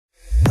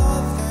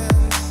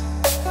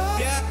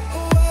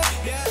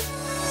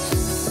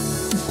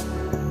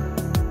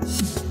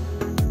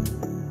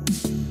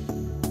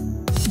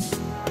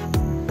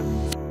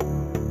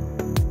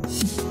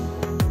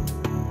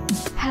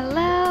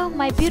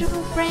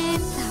beautiful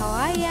friends, how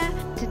are ya?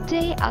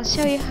 Today I'll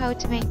show you how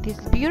to make this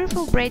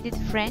beautiful braided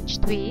French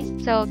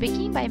twist. So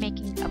begin by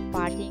making a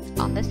parting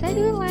on the side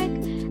we like,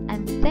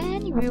 and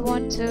then we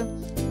want to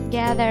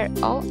gather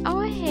all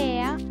our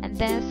hair and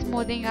then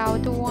smoothing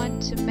out the one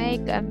to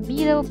make a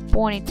middle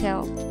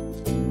ponytail.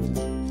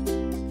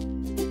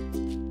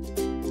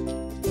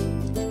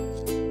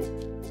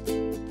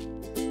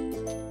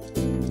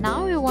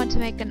 Now we want to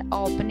make an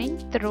opening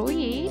through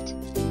it,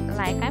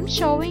 like I'm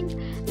showing,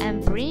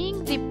 and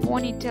bring the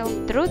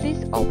ponytail through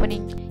this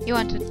opening. You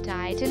want to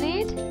tighten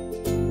it,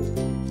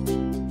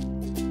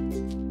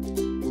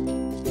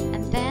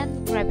 and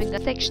then grabbing a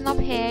section of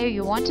hair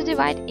you want to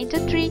divide into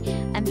 3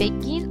 and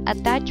begin a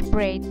Dutch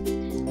braid.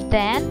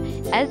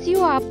 Then, as you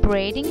are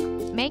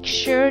braiding, make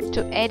sure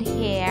to add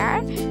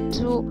hair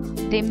to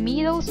the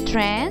middle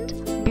strand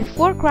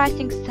before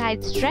crossing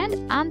side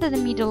strand under the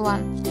middle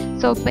one.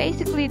 So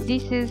basically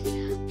this is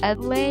a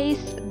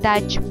lace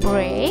Dutch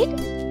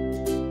braid.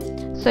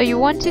 So you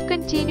want to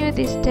continue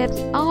these steps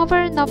over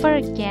and over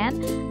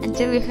again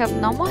until you have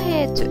no more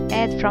hair to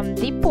add from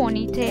the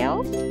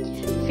ponytail,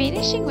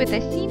 finishing with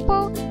a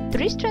simple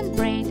 3-strand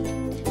braid.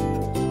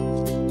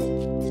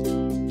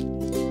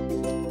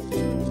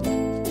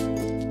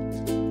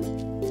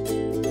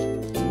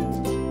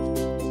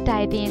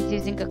 Tie the ends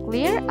using a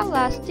clear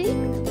elastic,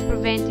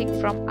 preventing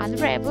from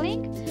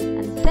unraveling,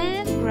 and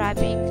then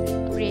grabbing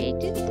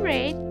braided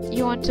thread,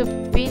 you want to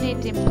pin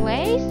it in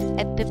place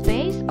at the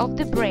base of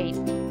the braid.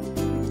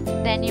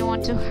 Then you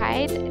want to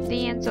hide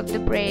the ends of the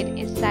braid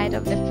inside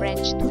of the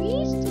French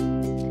twist,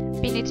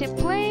 pin it in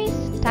place,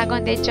 tug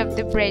on the edge of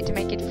the braid to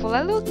make it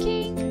fuller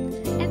looking,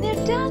 and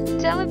you're done.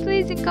 Tell me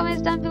please in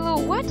comments down below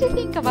what you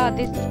think about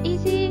this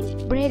easy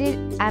braided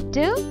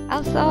updo.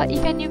 Also,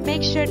 if you're new,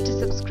 make sure to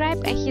subscribe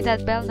and hit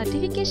that bell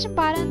notification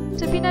button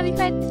to be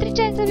notified 3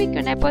 times a week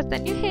when I post a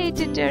new hair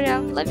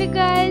tutorial. Love you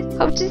guys,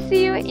 hope to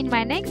see you in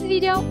my next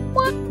video.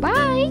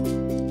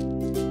 Bye!